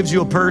plan. He gives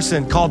you a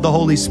person called the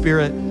Holy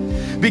Spirit.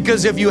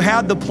 Because if you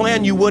had the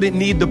plan, you wouldn't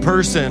need the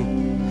person.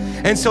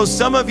 And so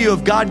some of you,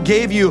 if God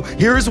gave you,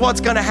 here's what's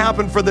going to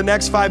happen for the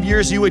next 5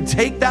 years, you would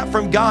take that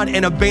from God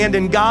and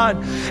abandon God.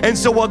 And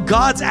so what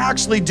God's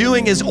actually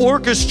doing is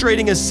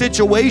orchestrating a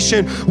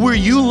situation where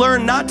you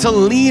learn not to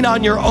lean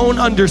on your own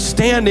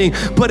understanding,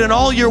 but in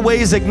all your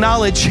ways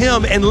acknowledge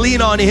him and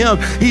lean on him.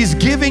 He's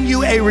giving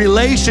you a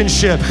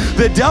relationship.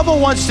 The devil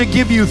wants to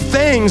give you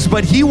things,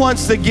 but he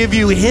wants to give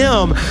you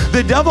him.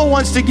 The devil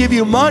wants to give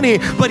you money,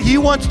 but he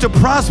wants to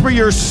prosper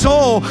your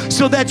soul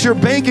so that your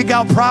bank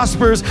account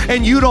prospers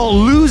and you don't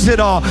lose it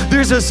all.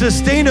 There's a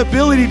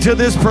sustainability to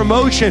this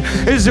promotion.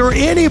 Is there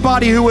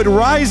anybody who would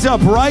rise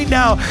up right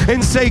now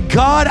and say,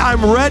 God,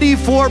 I'm ready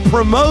for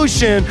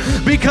promotion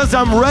because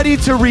I'm ready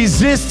to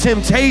resist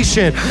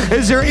temptation?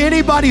 Is there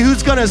anybody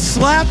who's going to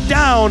slap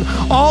down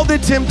all the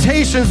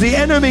temptations the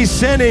enemy's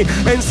sending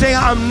and say,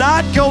 I'm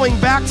not going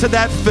back to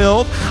that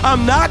filth.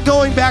 I'm not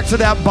going back to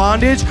that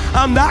bondage.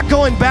 I'm not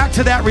going back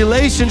to that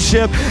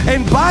relationship.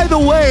 And by the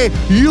way,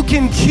 you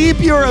can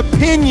keep your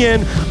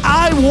opinion.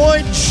 I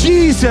want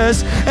Jesus.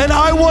 And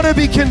I want to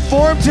be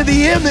conformed to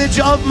the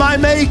image of my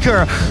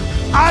Maker.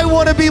 I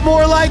want to be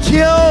more like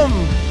him.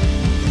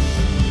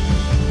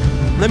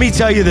 Let me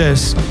tell you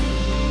this.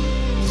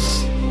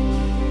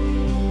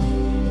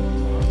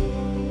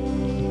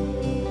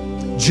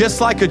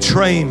 Just like a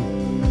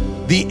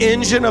train, the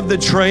engine of the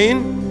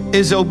train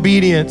is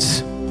obedience.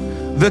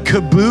 The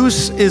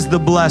caboose is the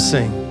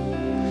blessing.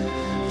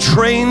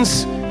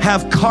 Trains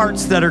have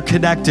carts that are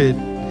connected,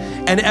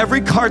 and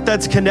every cart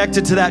that's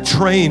connected to that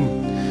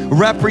train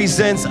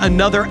represents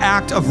another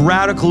act of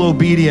radical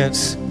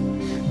obedience.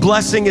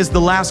 Blessing is the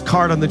last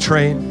cart on the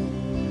train.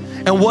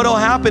 And what'll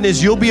happen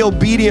is you'll be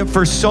obedient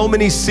for so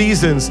many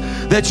seasons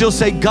that you'll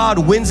say, God,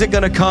 when's it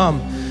gonna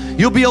come?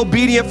 You'll be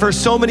obedient for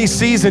so many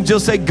seasons, you'll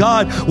say,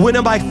 God, when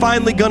am I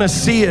finally gonna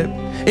see it?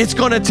 It's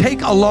gonna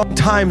take a long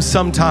time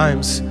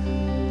sometimes.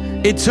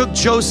 It took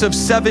Joseph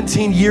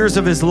 17 years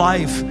of his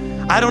life.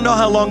 I don't know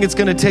how long it's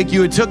gonna take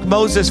you. It took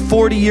Moses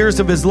 40 years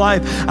of his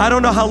life. I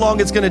don't know how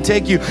long it's gonna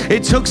take you.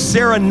 It took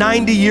Sarah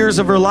 90 years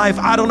of her life.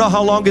 I don't know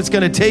how long it's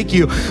gonna take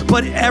you.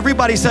 But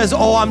everybody says,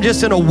 oh, I'm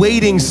just in a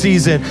waiting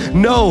season.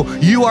 No,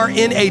 you are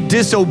in a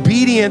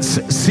disobedience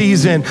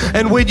season.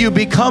 And when you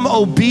become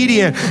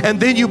obedient and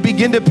then you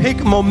begin to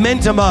pick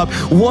momentum up,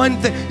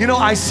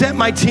 I sent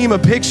my team a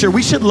picture.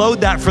 We should load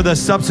that for the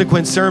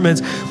subsequent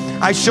sermons.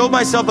 I showed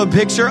myself a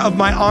picture of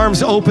my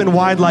arms open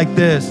wide like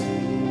this.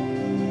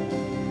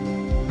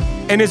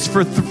 And it's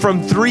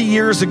from 3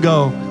 years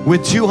ago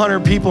with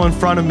 200 people in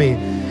front of me.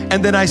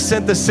 And then I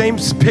sent the same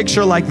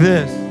picture like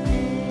this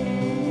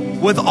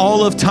with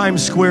all of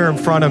Times Square in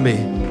front of me.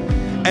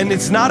 And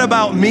it's not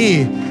about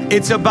me,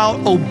 it's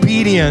about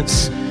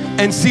obedience.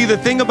 And see, the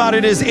thing about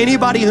it is,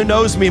 anybody who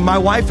knows me, my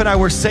wife and I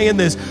were saying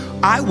this,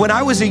 when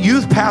I was a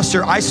youth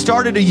pastor, I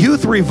started a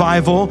youth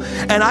revival,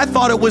 and I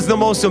thought it was the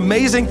most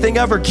amazing thing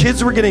ever.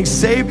 Kids were getting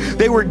saved.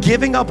 They were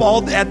giving up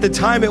at the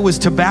time it was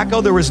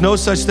tobacco. There was no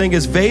such thing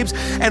as vapes.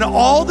 And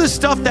all the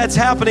stuff that's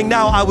happening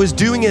now, I was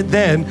doing it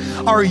then.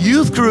 Our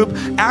youth group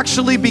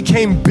actually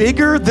became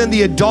bigger than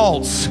the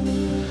adults.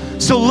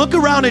 So look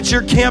around at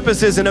your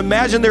campuses and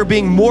imagine there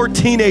being more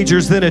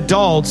teenagers than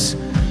adults.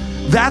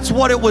 That's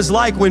what it was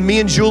like when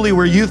me and Julie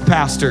were youth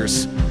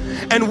pastors.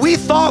 And we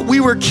thought we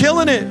were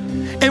killing it.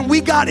 And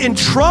we got in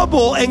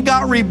trouble and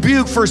got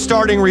rebuked for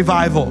starting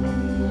revival.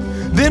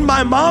 Then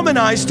my mom and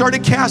I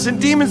started casting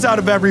demons out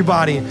of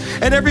everybody.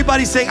 And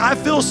everybody's saying, I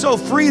feel so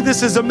free,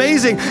 this is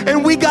amazing.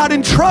 And we got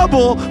in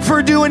trouble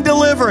for doing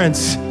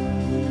deliverance.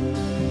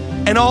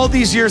 And all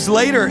these years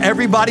later,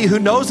 everybody who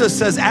knows us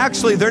says,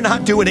 actually, they're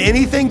not doing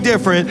anything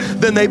different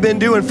than they've been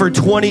doing for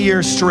 20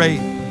 years straight.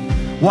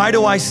 Why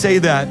do I say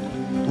that?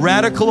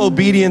 Radical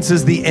obedience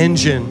is the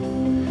engine.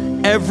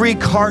 Every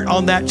cart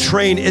on that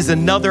train is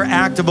another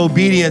act of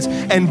obedience,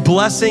 and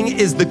blessing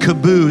is the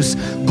caboose.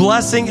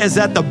 Blessing is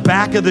at the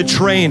back of the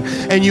train,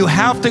 and you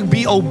have to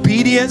be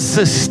obedient,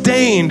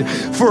 sustained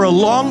for a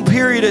long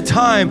period of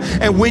time.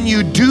 And when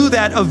you do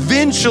that,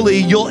 eventually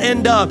you'll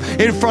end up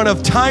in front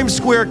of Times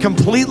Square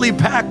completely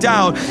packed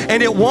out.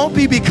 And it won't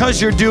be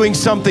because you're doing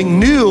something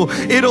new.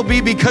 It'll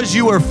be because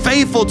you are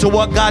faithful to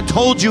what God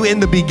told you in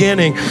the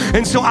beginning.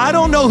 And so I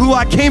don't know who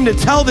I came to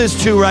tell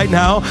this to right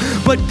now,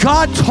 but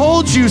God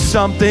told you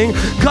something.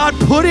 God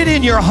put it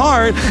in your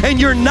heart, and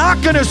you're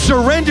not going to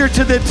surrender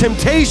to the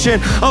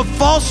temptation of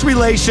false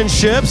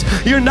relationships.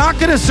 You're not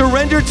going to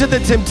surrender to the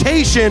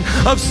temptation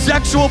of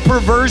sexual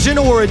perversion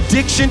or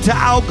addiction to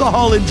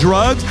alcohol and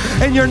drugs,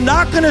 and you're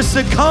not going to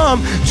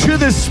succumb to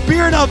the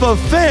spirit of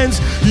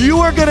offense. You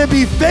are going to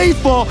be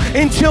faithful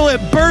until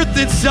it births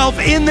itself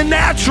in the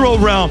natural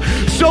realm.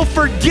 So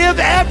forgive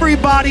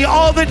everybody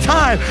all the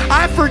time.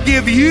 I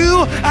forgive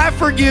you. I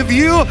forgive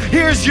you.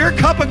 Here's your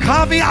cup of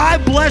coffee. I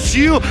bless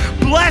you.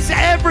 Bless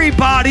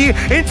everybody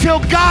until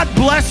God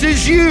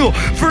blesses you.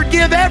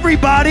 Forgive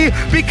everybody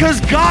because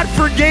God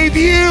forgave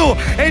you.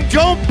 And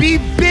don't be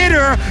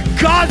bitter.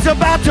 God's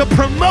about to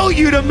promote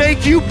you to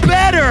make you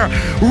better.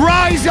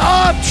 Rise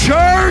up,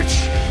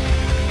 church.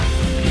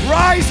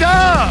 Rise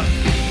up.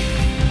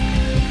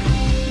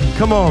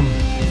 Come on.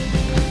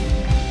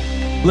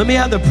 Let me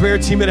have the prayer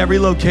team at every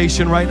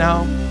location right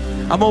now.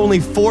 I'm only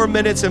 4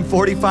 minutes and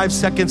 45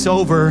 seconds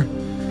over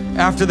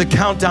after the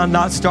countdown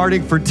not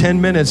starting for 10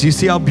 minutes. You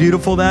see how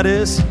beautiful that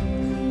is?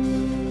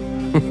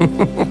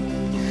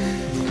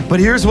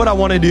 But here's what I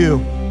want to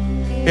do.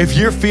 If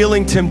you're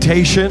feeling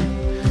temptation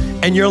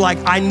and you're like,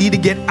 I need to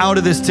get out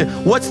of this.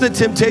 What's the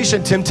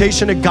temptation?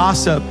 Temptation to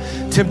gossip,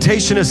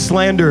 temptation to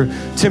slander,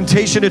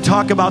 temptation to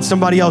talk about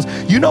somebody else.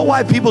 You know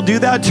why people do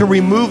that? To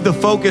remove the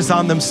focus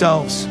on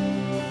themselves.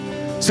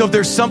 So if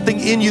there's something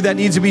in you that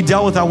needs to be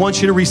dealt with, I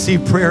want you to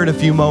receive prayer in a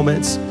few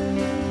moments.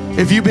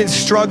 If you've been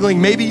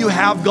struggling, maybe you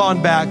have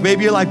gone back.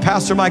 Maybe you're like,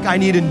 Pastor Mike, I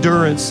need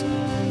endurance.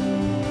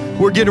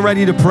 We're getting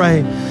ready to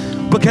pray.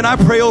 But can I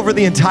pray over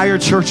the entire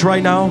church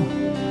right now?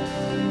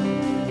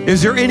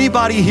 Is there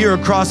anybody here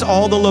across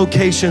all the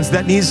locations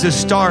that needs to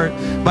start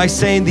by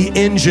saying the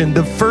engine,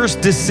 the first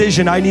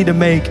decision I need to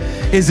make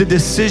is a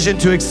decision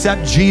to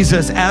accept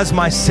Jesus as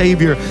my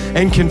Savior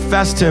and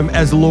confess Him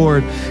as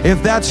Lord?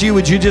 If that's you,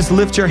 would you just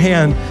lift your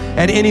hand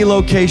at any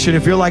location?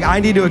 If you're like, I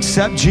need to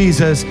accept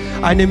Jesus,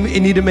 I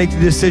need to make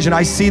the decision.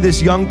 I see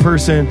this young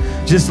person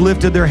just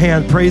lifted their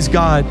hand. Praise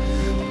God.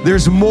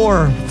 There's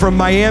more from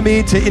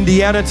Miami to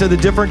Indiana to the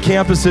different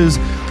campuses.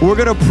 We're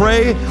going to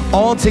pray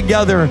all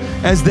together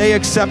as they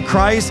accept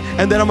Christ.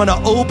 And then I'm going to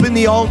open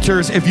the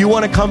altars if you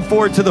want to come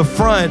forward to the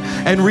front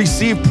and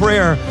receive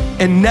prayer.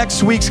 And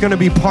next week's going to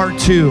be part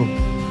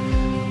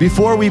 2.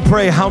 Before we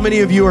pray, how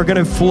many of you are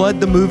going to flood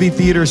the movie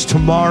theaters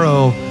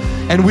tomorrow?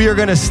 And we are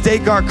going to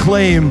stake our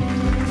claim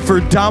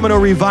for Domino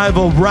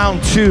Revival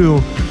Round 2.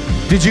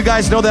 Did you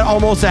guys know that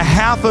almost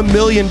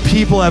 500,000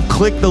 people have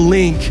clicked the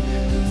link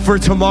for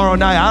tomorrow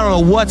night? I don't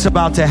know what's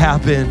about to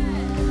happen.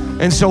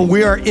 And so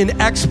we are in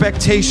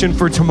expectation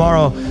for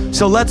tomorrow.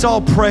 So let's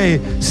all pray.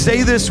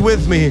 Say this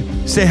with me.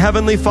 Say,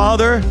 Heavenly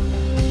Father,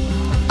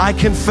 I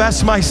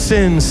confess my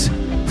sins.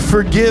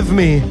 Forgive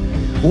me.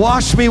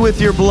 Wash me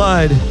with your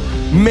blood.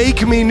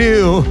 Make me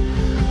new.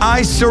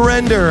 I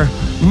surrender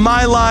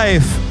my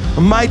life,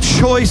 my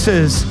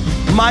choices,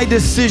 my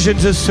decision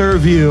to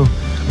serve you.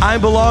 I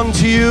belong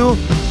to you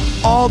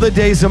all the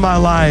days of my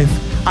life.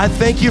 I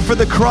thank you for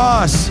the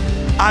cross.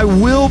 I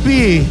will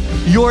be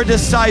your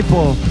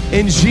disciple.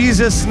 In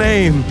Jesus'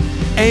 name,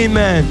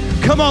 amen.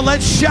 Come on,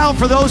 let's shout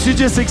for those who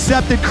just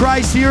accepted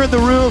Christ here in the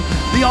room.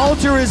 The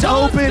altar is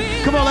open.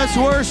 Come on, let's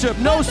worship.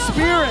 No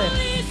spirit,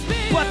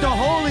 but the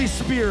Holy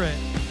Spirit.